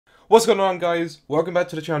What's going on, guys? Welcome back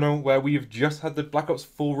to the channel where we've just had the Black Ops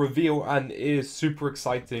 4 reveal and it is super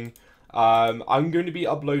exciting. I'm going to be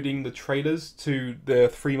uploading the trailers to the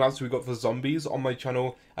 3 maps we got for zombies on my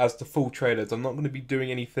channel as the full trailers. I'm not going to be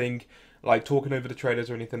doing anything like talking over the trailers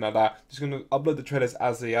or anything like that. Just going to upload the trailers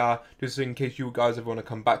as they are, just in case you guys ever want to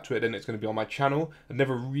come back to it, and it's going to be on my channel. I've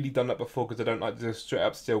never really done that before because I don't like to just straight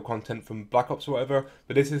up steal content from Black Ops or whatever,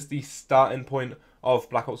 but this is the starting point of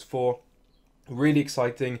Black Ops 4. Really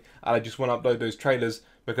exciting, and I just want to upload those trailers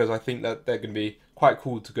because I think that they're going to be quite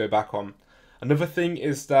cool to go back on. Another thing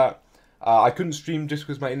is that I couldn't stream just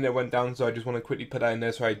because my internet went down, so I just want to quickly put that in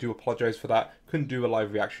there, so I do apologise for that. Couldn't do a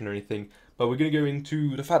live reaction or anything, but we're going to go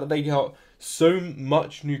into the fact that they got so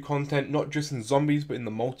much new content, not just in zombies but in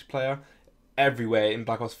the multiplayer, everywhere in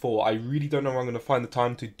Black Ops 4. I really don't know where I'm going to find the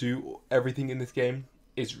time to do everything in this game.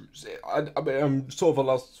 I'm sort of a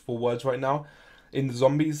loss for words right now. In the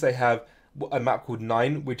zombies, they have a map called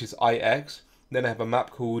 9, which is IX. Then I have a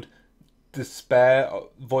map called Despair,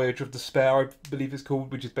 Voyage of Despair, I believe it's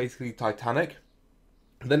called, which is basically Titanic.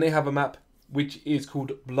 Then they have a map which is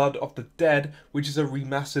called Blood of the Dead, which is a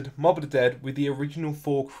remastered Mob of the Dead with the original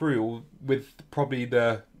 4 crew, with probably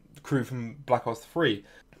the crew from Black Ops 3.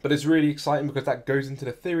 But it's really exciting because that goes into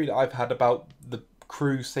the theory that I've had about the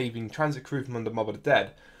crew saving transit crew from under Mob of the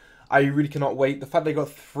Dead. I really cannot wait. The fact they got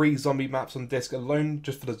 3 zombie maps on disc alone,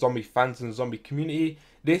 just for the zombie fans and the zombie community,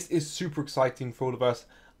 this is super exciting for all of us.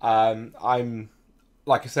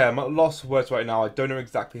 Like I said, I'm at a loss for words right now. I don't know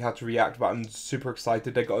exactly how to react, but I'm super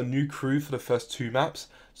excited. They got a new crew for the first 2 maps,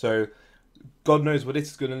 so God knows where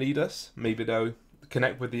this is going to lead us. Maybe they'll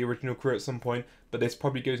connect with the original crew at some point, but this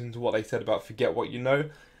probably goes into what they said about forget what you know.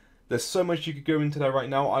 There's so much you could go into there right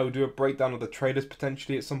now. I will do a breakdown of the trailers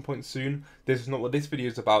potentially at some point soon. This is not what this video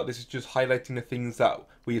is about. This is just highlighting the things that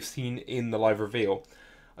we have seen in the live reveal.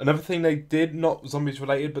 Another thing they did, not zombies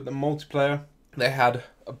related, but the multiplayer, they had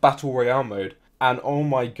a battle royale mode. And oh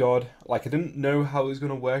my god, like, I didn't know how it was going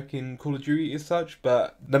to work in Call of Duty as such,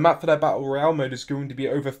 but the map for that battle royale mode is going to be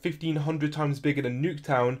over 1,500 times bigger than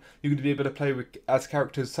Nuketown. You're going to be able to play with as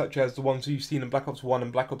characters such as the ones you've seen in Black Ops 1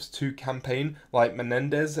 and Black Ops 2 campaign, like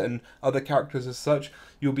Menendez and other characters as such.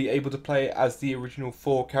 You'll be able to play as the original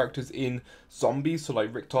 4 characters in Zombies, so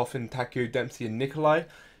like Richtof and Takeo Dempsey and Nikolai.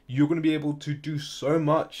 You're going to be able to do so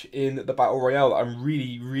much in the battle royale. I'm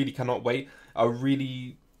really cannot wait. I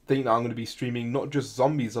really think that I'm going to be streaming not just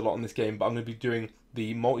zombies a lot in this game, but I'm going to be doing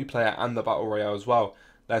the multiplayer and the battle royale as well.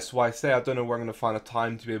 That's why I say I don't know where I'm going to find the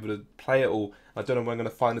time to be able to play it all. I don't know where I'm going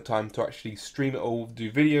to find the time to actually stream it all,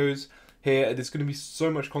 do videos here. There's going to be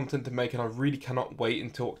so much content to make, and I really cannot wait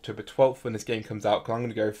until October 12th when this game comes out, because I'm going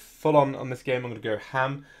to go full on this game. I'm going to go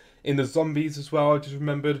ham. In the zombies as well, I just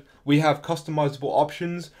remembered, we have customizable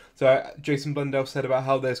options. So Jason Blundell said about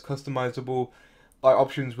how there's customizable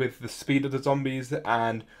options with the speed of the zombies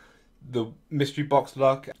and the mystery box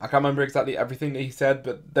luck. I can't remember exactly everything that he said,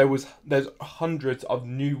 but there's hundreds of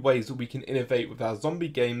new ways that we can innovate with our zombie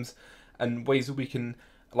games and ways that we can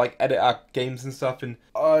like edit our games and stuff, and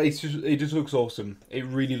it just looks awesome. It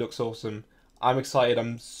really looks awesome. I'm excited.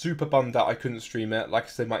 I'm super bummed that I couldn't stream it. Like I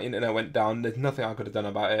said, my internet went down. There's nothing I could have done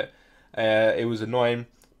about it. It was annoying,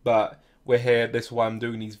 but we're here. This is why I'm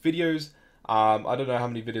doing these videos. I don't know how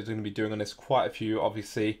many videos I'm going to be doing on this. Quite a few,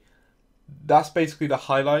 obviously. That's basically the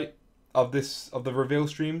highlight of the reveal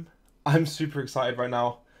stream. I'm super excited right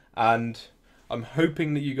now, and I'm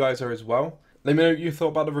hoping that you guys are as well. Let me know what you thought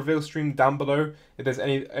about the reveal stream down below. If there's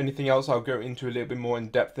anything else, I'll go into a little bit more in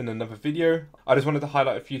depth in another video. I just wanted to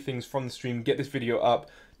highlight a few things from the stream, get this video up,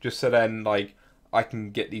 just so then like I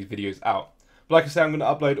can get these videos out. But like I said, I'm going to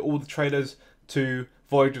upload all the trailers to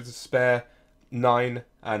Voyage of Despair, 9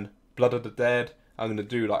 and Blood of the Dead. I'm going to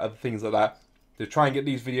do like other things like that to try and get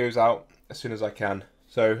these videos out as soon as I can.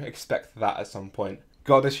 So expect that at some point.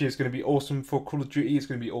 God, this year is going to be awesome for Call of Duty. It's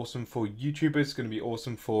going to be awesome for YouTubers. It's going to be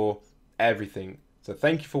awesome for everything. So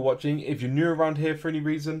thank you for watching. If you're new around here for any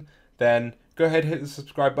reason, then go ahead and hit the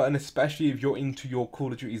subscribe button, especially if you're into your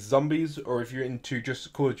Call of Duty Zombies, or if you're into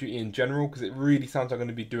just Call of Duty in general, because it really sounds like I'm going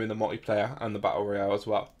to be doing the multiplayer and the battle royale as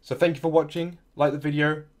well. So thank you for watching. Like the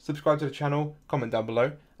video, subscribe to the channel, comment down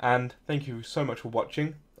below, and thank you so much for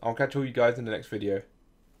watching. I'll catch all you guys in the next video.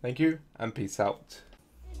 Thank you, and peace out.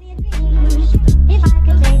 If I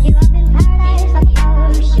could take you up in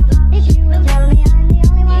paradise,